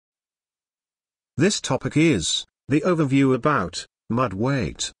This topic is the overview about mud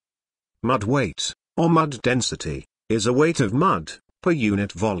weight. Mud weight, or mud density, is a weight of mud per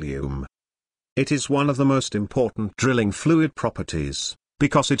unit volume. It is one of the most important drilling fluid properties,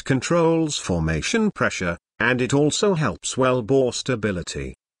 because it controls formation pressure, and it also helps wellbore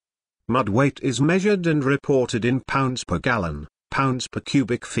stability. Mud weight is measured and reported in pounds per gallon, pounds per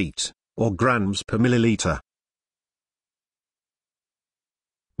cubic feet, or grams per milliliter.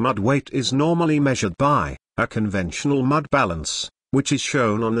 Mud weight is normally measured by a conventional mud balance, which is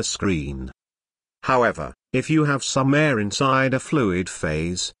shown on the screen. However, if you have some air inside a fluid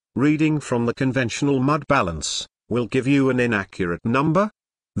phase, reading from the conventional mud balance will give you an inaccurate number.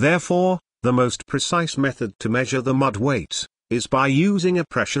 Therefore, the most precise method to measure the mud weight is by using a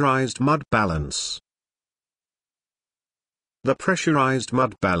pressurized mud balance. The pressurized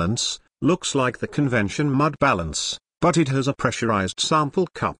mud balance looks like the conventional mud balance, but it has a pressurized sample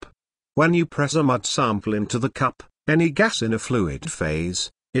cup. When you press a mud sample into the cup, any gas in a fluid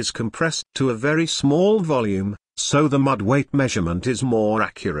phase is compressed to a very small volume, so the mud weight measurement is more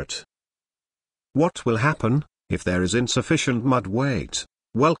accurate. What will happen if there is insufficient mud weight?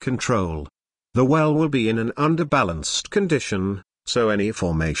 Well control. The well will be in an underbalanced condition, so any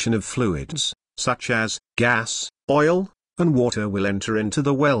formation of fluids, such as gas, oil, and water will enter into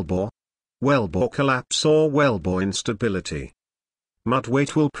the wellbore collapse or wellbore instability. Mud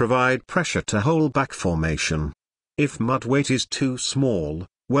weight will provide pressure to hold back formation. If mud weight is too small,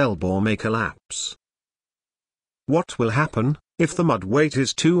 wellbore may collapse. What will happen if the mud weight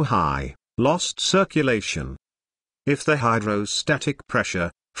is too high? Lost circulation. If the hydrostatic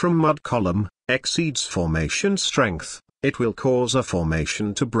pressure from mud column exceeds formation strength, it will cause a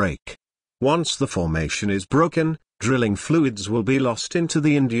formation to break. Once the formation is broken, drilling fluids will be lost into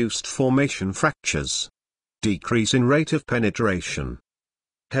the induced formation fractures. Decrease in rate of penetration.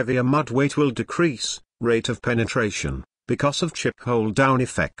 Heavier mud weight will decrease rate of penetration because of chip hole down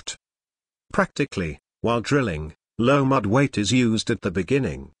effect. Practically, while drilling, low mud weight is used at the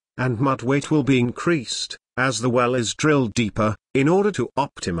beginning, and mud weight will be increased as the well is drilled deeper, in order to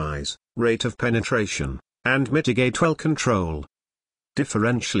optimize rate of penetration and mitigate well control.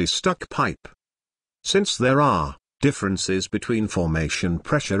 Differentially stuck pipe. Since there are differences between formation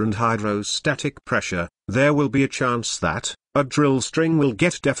pressure and hydrostatic pressure, there will be a chance that a drill string will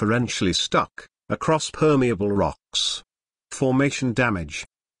get differentially stuck across permeable rocks. Formation damage.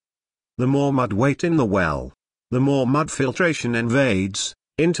 The more mud weight in the well, the more mud filtration invades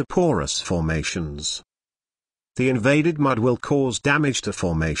into porous formations. The invaded mud will cause damage to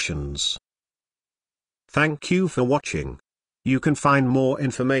formations. Thank you for watching. You can find more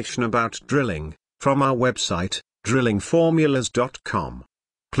information about drilling from our website, drillingformulas.com.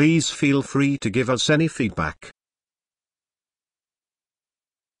 Please feel free to give us any feedback.